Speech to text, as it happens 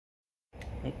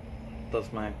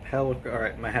Does my hair look...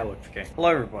 Alright, my hair looks okay. Hello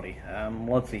everybody,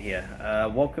 Lodzy here.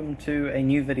 Welcome to a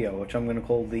new video, which I'm going to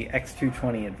call the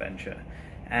X220 adventure.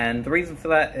 And the reason for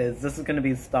that is this is going to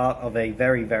be the start of a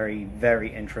very, very, very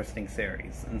interesting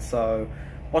series. And so,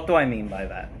 what do I mean by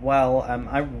that? Well,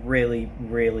 I really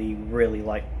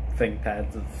like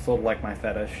ThinkPads. It's sort of like my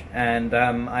fetish. And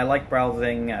I like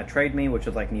browsing TradeMe, which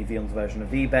is like New Zealand's version of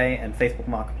eBay, and Facebook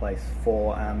Marketplace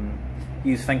for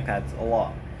used ThinkPads a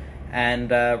lot.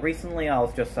 And recently I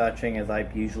was just searching, as I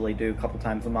usually do a couple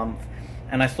times a month,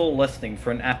 and I saw a listing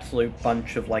for an absolute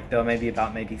bunch of, like, there were maybe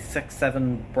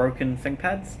 6-7 broken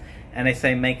ThinkPads, and they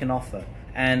say make an offer.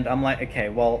 And I'm like, okay,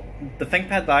 well, the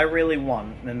ThinkPad that I really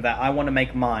want, and that I want to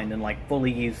make mine and like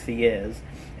fully use for years,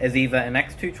 is either an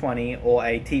X220 or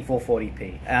a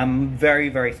T440p. I'm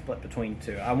very split between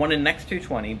two. I want an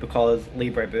X220 because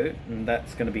Libre boot, and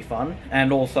that's going to be fun.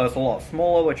 And also it's a lot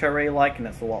smaller, which I really like, and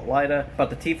it's a lot lighter. But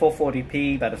the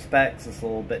T440p, better specs, it's a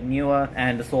little bit newer,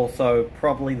 and it's also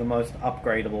probably the most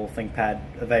upgradable ThinkPad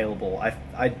available.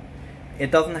 It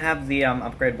doesn't have the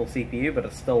upgradable CPU, but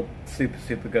it's still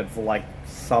super good for like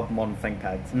sub-modern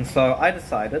ThinkPads. And so I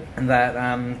decided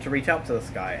that to reach out to this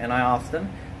guy, and I asked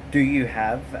him, do you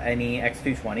have any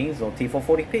X220s or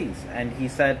T440ps? And he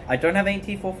said, I don't have any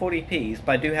T440ps,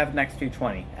 but I do have an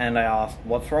X220. And I asked,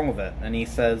 what's wrong with it? And he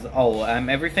says, oh,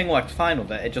 everything works fine with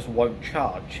it just won't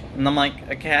charge. And I'm like,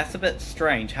 okay, that's a bit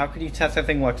strange. How could you test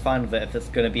everything works fine with it if it's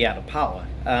going to be out of power?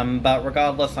 But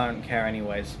regardless, I don't care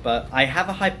anyways. But I have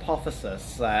a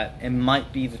hypothesis that it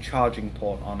might be the charging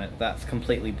port on it that's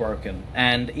completely broken.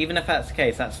 And even if that's the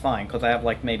case, that's fine, because I have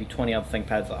like maybe 20 other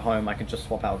ThinkPads at home. I can just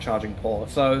swap out a charging port.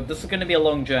 So this is going to be a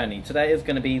long journey. Today is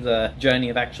going to be the journey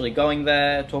of actually going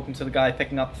there, talking to the guy,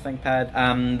 picking up the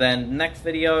ThinkPad. Then next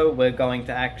video, we're going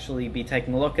to actually be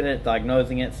taking a look at it,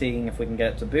 diagnosing it, seeing if we can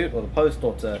get it to boot or the post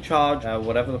or to charge,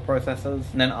 whatever the process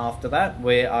is. And then after that,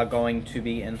 we are going to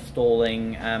be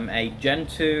installing a Gen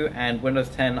 2 and Windows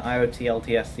 10 IoT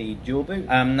LTSC dual boot.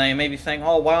 Now you may be saying,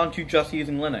 oh, why aren't you just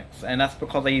using Linux? And that's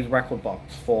because I use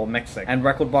Rekordbox for mixing, and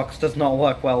Rekordbox does not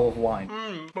work well with wine.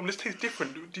 Mum, this tastes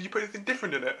different. Did you put anything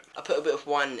different in it? I put a bit of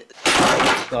wine in it.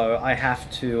 So I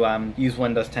have to use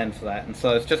Windows 10 for that, and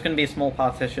so it's just going to be a small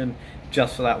partition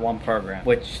just for that one program,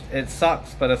 which it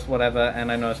sucks, but it's whatever. And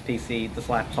I know this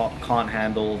laptop can't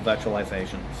handle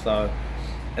virtualization, so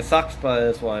it sucks, but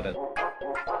it's what it is.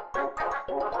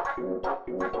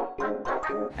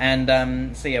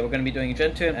 And so yeah, we're going to be doing a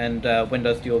Gen 2 and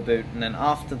Windows dual boot, and then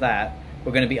after that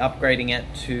we're going to be upgrading it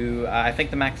to, I think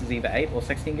the max is either 8 or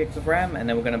 16 gigs of RAM, and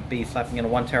then we're going to be slapping in a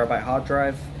 1TB hard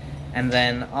drive. And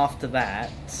then after that,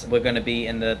 we're going to be,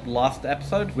 in the last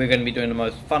episode, we're going to be doing the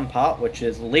most fun part, which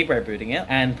is Libre booting it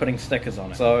and putting stickers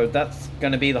on it. So that's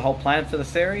going to be the whole plan for the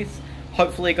series.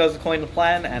 Hopefully it goes according to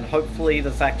plan, and hopefully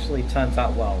this actually turns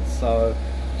out well. So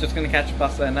just going to catch a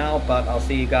bus there now, but I'll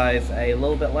see you guys a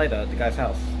little bit later at the guy's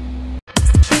house.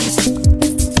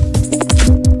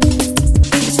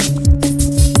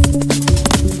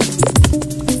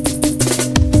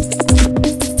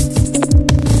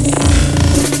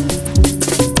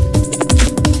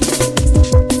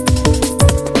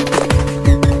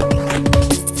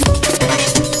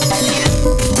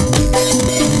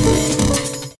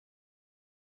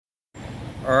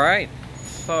 Alright,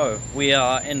 so we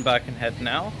are in Birkenhead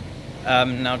now.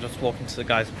 Now just walking to the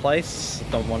guy's place.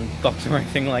 Don't want to dox or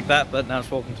anything like that, but now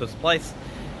just walking to his place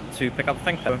to pick up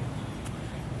the ThinkPad.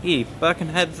 Yeah,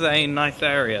 Birkenhead's a nice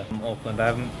area in Auckland. I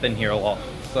haven't been here a lot,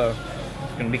 so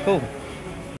it's gonna be cool.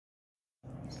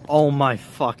 Oh my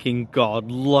fucking god,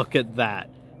 look at that.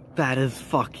 That is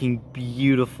fucking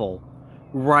beautiful.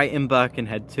 Right in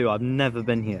Birkenhead too. I've never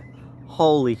been here.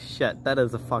 Holy shit, that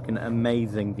is a fucking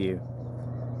amazing view.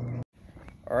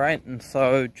 Alright, and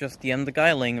so just the end of the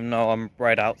guy, letting him know I'm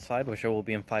right outside, which I will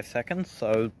be in 5 seconds,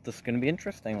 so this is going to be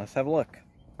interesting. Let's have a look.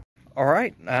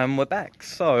 Alright, we're back.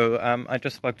 So, I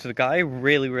just spoke to the guy,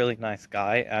 really nice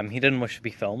guy. He didn't wish to be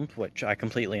filmed, which I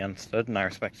completely understood, and I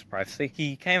respect his privacy.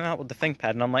 He came out with the ThinkPad,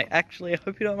 and I'm like, actually, I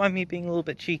hope you don't mind me being a little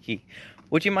bit cheeky.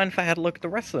 Would you mind if I had a look at the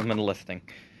rest of them in the listing?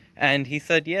 And he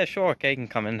said, yeah, sure, okay, you can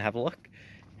come in and have a look.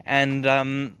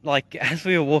 And, like, as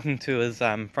we were walking to his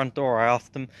front door, I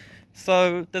asked him,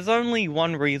 so, there's only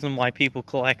one reason why people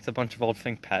collect a bunch of old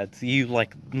ThinkPads. You,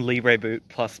 like, Libre boot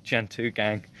plus Gen 2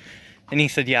 gang. And he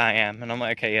said, yeah, I am. And I'm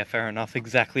like, okay, yeah, fair enough.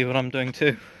 Exactly what I'm doing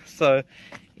too. So,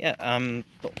 yeah,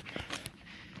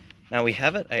 now we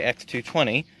have it, a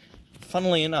X220.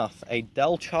 Funnily enough, a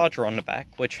Dell charger on the back,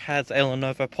 which has a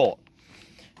Lenovo port.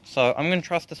 So, I'm going to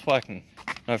trust this working.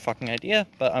 No fucking idea,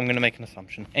 but I'm going to make an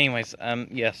assumption. Anyways,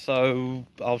 yeah, so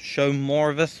I'll show more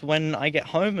of this when I get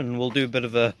home, and we'll do a bit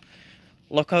of a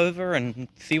look over and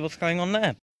see what's going on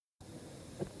there.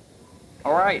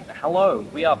 Alright, hello,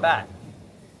 we are back.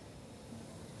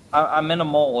 I'm in a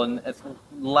mall and it's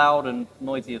loud and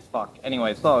noisy as fuck.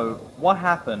 Anyway, so what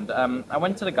happened? I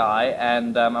went to the guy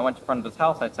and I went to front of his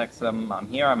house. I texted him, I'm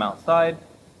here, I'm outside.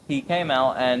 He came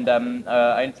out and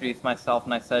I introduced myself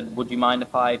and I said, would you mind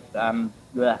if I,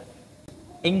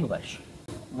 English.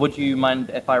 Would you mind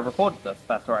if I recorded this?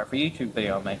 That's alright for YouTube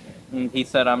video making. And he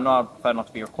said, I prefer not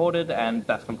to be recorded, and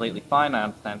that's completely fine. I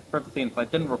understand privacy, and so I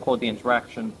didn't record the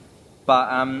interaction. But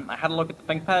I had a look at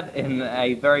the ThinkPad in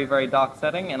a very, very dark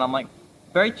setting, and I'm like,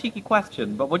 very cheeky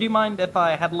question, but would you mind if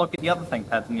I had a look at the other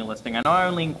ThinkPads in your listing? I know I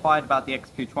only inquired about the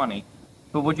X220,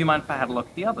 but would you mind if I had a look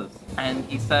at the others? And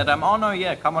he said, oh no,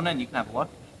 yeah, come on in, you can have a look.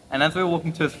 And as we were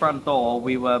walking to his front door,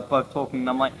 we were both talking, and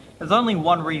I'm like, there's only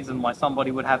one reason why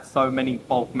somebody would have so many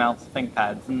bulk mounts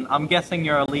ThinkPads, and I'm guessing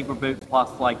you're a Libra Boot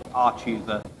Plus, like, Arch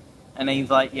user. And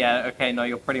he's like, yeah, okay, no,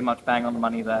 you're pretty much bang on the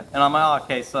money there. And I'm like, oh,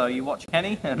 okay, so you watch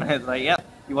Kenny? And he's like, yep.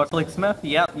 You watch Luke Smith?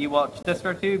 Yep. You watch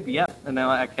DistroTube? Yep. And they're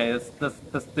like, okay,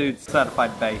 this dude's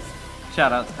certified bass.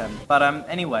 Shout out to him. But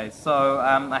anyway, so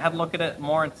I had a look at it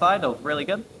more inside. It was really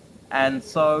good. And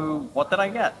so, what did I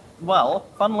get? Well,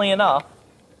 funnily enough,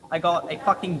 I got a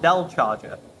fucking Dell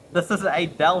charger. This is a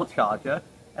Dell charger.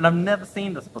 And I've never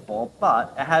seen this before,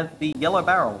 but it has the yellow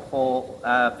barrel for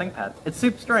ThinkPad. It's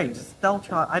super strange. It's Dell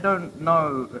charger. I don't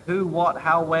know who, what,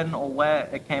 how, when, or where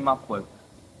it came up with.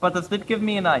 But this did give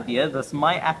me an idea. This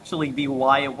might actually be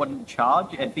why it wouldn't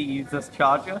charge if you use this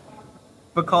charger.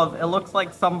 Because it looks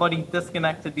like somebody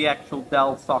disconnected the actual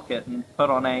Dell socket and put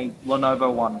on a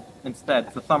Lenovo one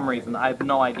instead for some reason. I have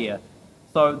no idea.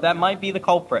 So that might be the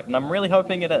culprit, and I'm really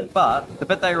hoping it is. But the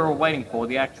bit they were waiting for,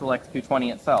 the actual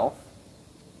X220 itself,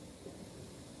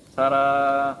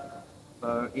 ta-da!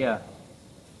 So, yeah.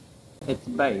 It's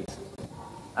base.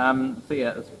 So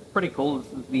yeah, it's pretty cool.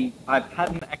 This is the... I've had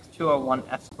an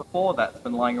X201S before that's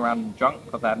been lying around in junk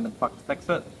because I haven't been fucked to fix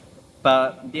it.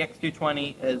 But the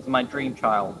X220 is my dream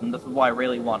child, and this is what I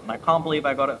really want. And I can't believe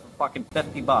I got it for fucking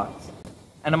 50 bucks.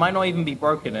 And it might not even be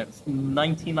broken. It's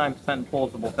 99%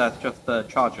 plausible that's just the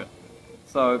charger.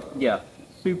 So, yeah.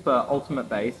 Super ultimate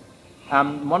base.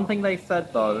 One thing they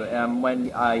said, though,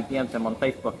 when I DM'd him on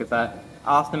Facebook, is that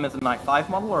I asked him, is it an i5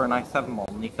 model or an i7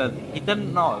 model? And he said he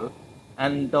didn't know,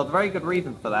 and there was a very good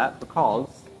reason for that, because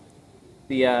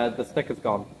the sticker's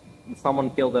gone. And someone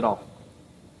peeled it off.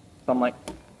 So I'm like,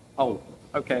 oh,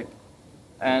 okay.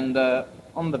 And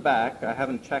on the back, I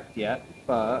haven't checked yet,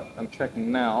 but I'm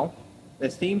checking now.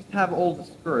 It seems to have all the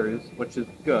screws, which is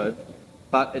good.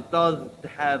 But it does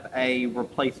have a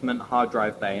replacement hard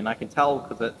drive bay, and I can tell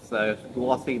because it's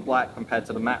glossy black compared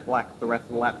to the matte black of the rest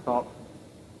of the laptop.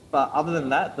 But other than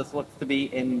that, this looks to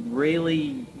be in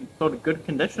really sort of good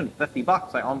condition. 50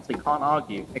 bucks, I honestly can't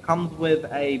argue. It comes with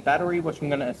a battery, which I'm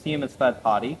going to assume is third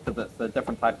party, because it's a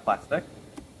different type of plastic.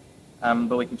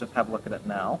 But we can just have a look at it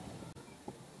now.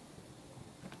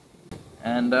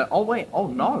 And, oh wait, oh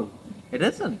no, it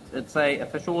isn't. It's a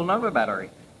official Lenovo battery.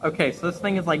 Okay, so this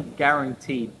thing is, like,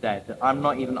 guaranteed dead. I'm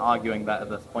not even arguing that at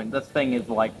this point. This thing is,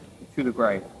 like, to the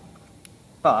grave.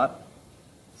 But,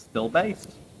 still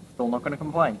based. Still not going to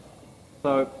complain.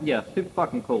 So, yeah, super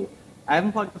fucking cool. I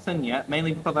haven't plugged this in yet,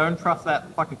 mainly because I don't trust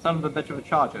that fucking son of a bitch of a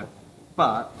charger.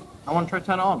 But, I want to try to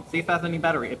turn it on, see if it has any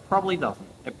battery. It probably doesn't.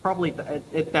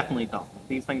 It definitely doesn't.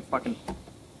 These things fucking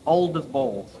old as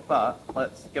balls. But,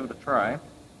 let's give it a try.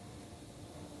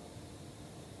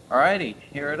 Alrighty,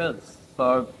 here it is.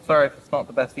 So, sorry if it's not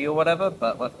the best view or whatever,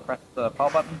 but let's press the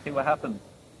power button, see what happens.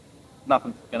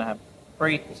 Nothing's gonna happen.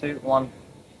 3, 2, 1.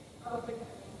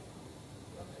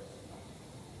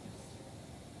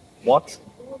 What?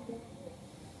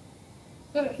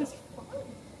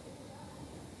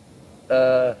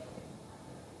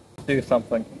 Do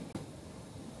something.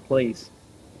 Please.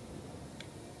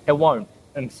 It won't.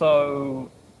 And so,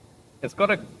 it's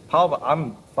got a power button.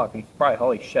 I'm fucking surprised,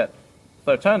 holy shit.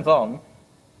 So it turns on,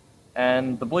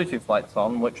 and the Bluetooth light's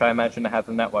on, which I imagine it has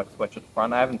a network switch at the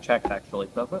front. I haven't checked, actually,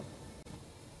 does it?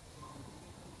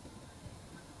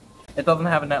 It doesn't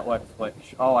have a network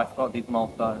switch. Oh, I forgot these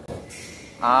milestones.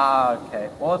 Ah, okay.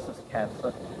 Well, this is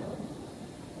cancer.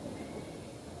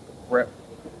 Rip.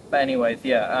 But anyways,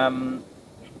 yeah,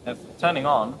 it's turning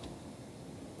on.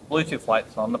 Bluetooth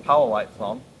light's on, the power light's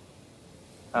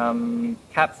on.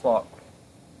 Caps lock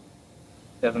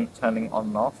isn't turning on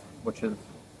and off, which is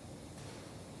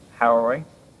harrowing,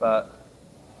 but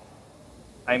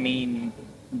I mean,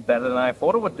 better than I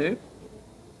thought it would do.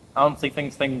 I honestly think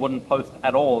this thing wouldn't post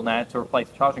at all now to replace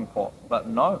charging port, but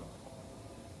no.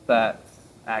 That's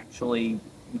actually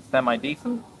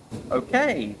semi-decent.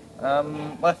 Okay,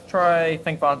 let's try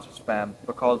ThinkPad spam,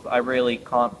 because I really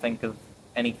can't think of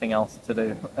anything else to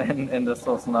do in this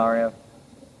sort of scenario.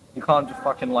 You can't just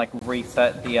fucking, like,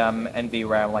 reset the,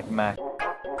 NVRAM like Mac.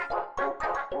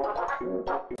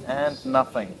 And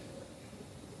nothing.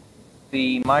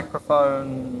 The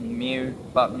microphone,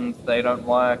 mute buttons, they don't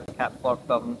work, caps lock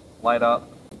doesn't light up.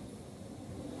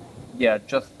 Yeah,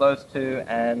 just those two,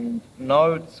 and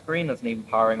no screen isn't even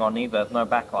powering on either, there's no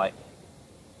backlight.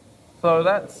 So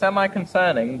that's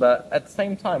semi-concerning, but at the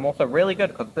same time also really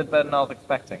good, because it did better than I was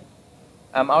expecting.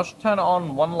 I'll just turn it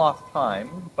on one last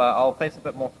time, but I'll face a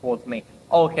bit more towards me.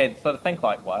 Oh, okay, so the think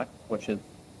light works, which is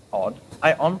odd.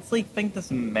 I honestly think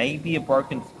this may be a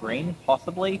broken screen,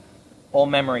 possibly, or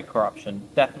memory corruption.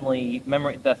 That's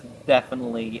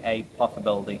definitely a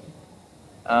possibility.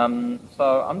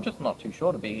 So I'm just not too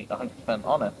sure, to be 100%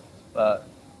 honest, but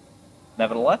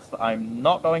nevertheless, I'm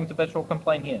not going to bitch or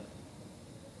complain here.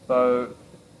 So,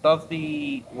 does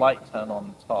the light turn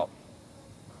on top?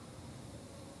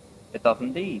 It does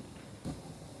indeed.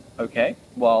 Okay,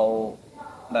 well,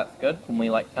 that's good. Can we,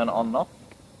 like, turn it on and off?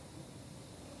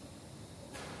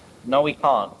 No, we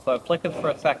can't. So it flickers for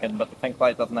a second, but the think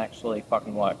light doesn't actually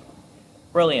fucking work.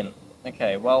 Brilliant.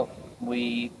 Okay, well,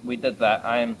 we did that.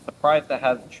 I am surprised it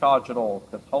has charge at all,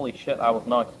 because holy shit, I was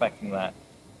not expecting that.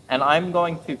 And I'm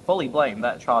going to fully blame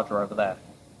that charger over there.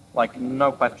 Like,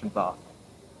 no questions asked.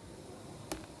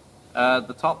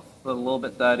 The top's a little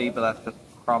bit dirty, but that's just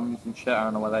crumbs and shit. I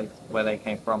don't know where they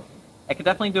came from. I could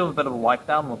definitely do a bit of a wipe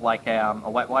down with like a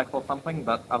wet wipe or something,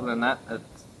 but other than that, it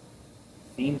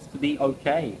seems to be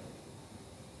okay.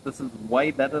 This is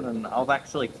way better than I was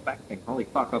actually expecting. Holy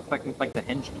fuck, I was expecting like the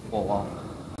hinge to fall off.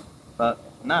 But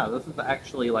no, this is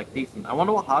actually like decent. I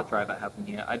wonder what hard drive I have in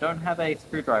here. I don't have a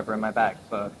screwdriver in my bag,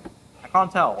 so I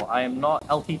can't tell. I am not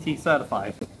LTT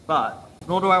certified, but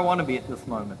nor do I want to be at this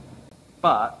moment.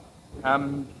 But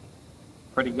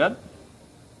pretty good.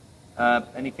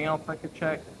 Anything else I could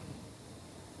check?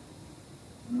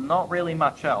 Not really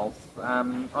much else.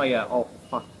 Oh yeah, oh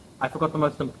fuck. I forgot the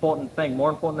most important thing. More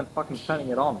important than fucking turning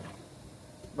it on.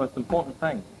 Most important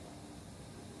thing.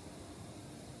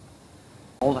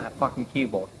 All that fucking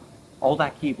keyboard. All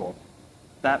that keyboard.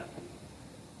 That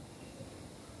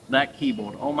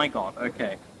keyboard. Oh my god,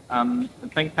 okay.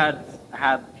 ThinkPads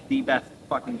have the best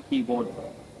fucking keyboard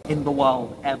in the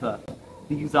world ever.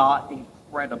 These are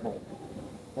incredible.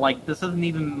 Like, this isn't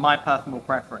even my personal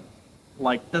preference.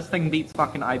 Like, this thing beats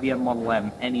fucking IBM Model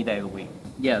M any day of the week.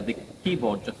 Yeah, the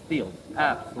keyboard just feels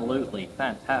absolutely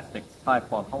fantastic.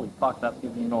 Typewad, holy fuck, that's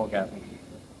giving me an orgasm.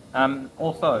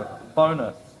 Also,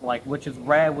 bonus, like, which is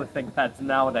rare with ThinkPads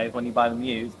nowadays when you buy them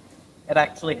used, it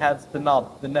actually has the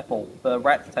nub, the nipple, the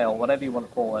rat's tail, whatever you want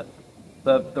to call it.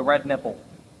 The red nipple.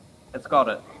 It's got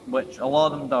it, which a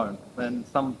lot of them don't, and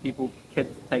some kids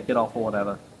take it off or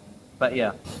whatever. But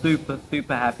yeah, super,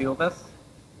 super happy with this.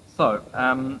 So,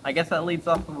 I guess that leads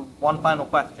up to one final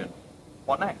question.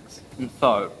 What next? And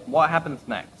so, what happens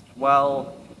next?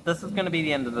 Well, this is going to be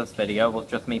the end of this video, with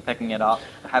just me picking it up,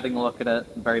 having a look at it,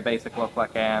 very basic look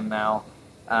like I am now.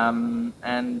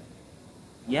 And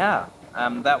yeah,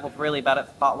 that was really about it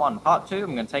for part 1. Part 2,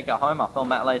 I'm going to take it home, I'll film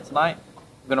that later tonight.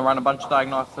 We're going to run a bunch of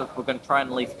diagnosis, we're going to try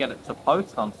and at least get it to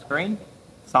post on screen.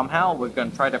 Somehow, we're going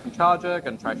to try a different charger,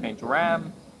 going to try to change the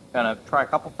RAM, going to try a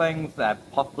couple things,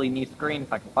 possibly new screen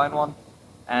if I can find one,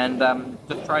 and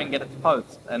just try and get it to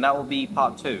post, and that will be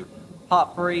part 2.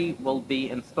 Part 3 will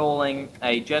be installing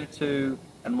a Gen 2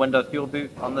 and Windows Dual Boot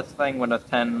on this thing, Windows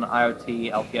 10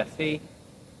 IoT LTSC,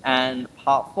 and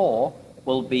part 4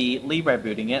 will be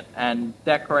rebooting it and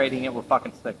decorating it with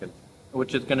fucking stickers,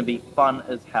 which is going to be fun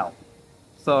as hell.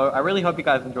 So I really hope you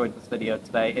guys enjoyed this video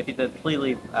today. If you did, please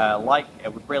leave a like.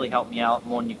 It would really help me out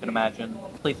more than you can imagine.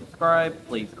 Please subscribe,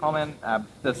 please comment.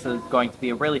 This is going to be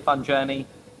a really fun journey,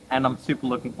 and I'm super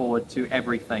looking forward to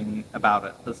everything about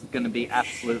it. This is going to be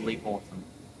absolutely awesome.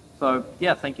 So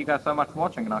yeah, thank you guys so much for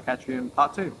watching, and I'll catch you in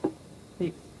part 2.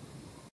 Peace.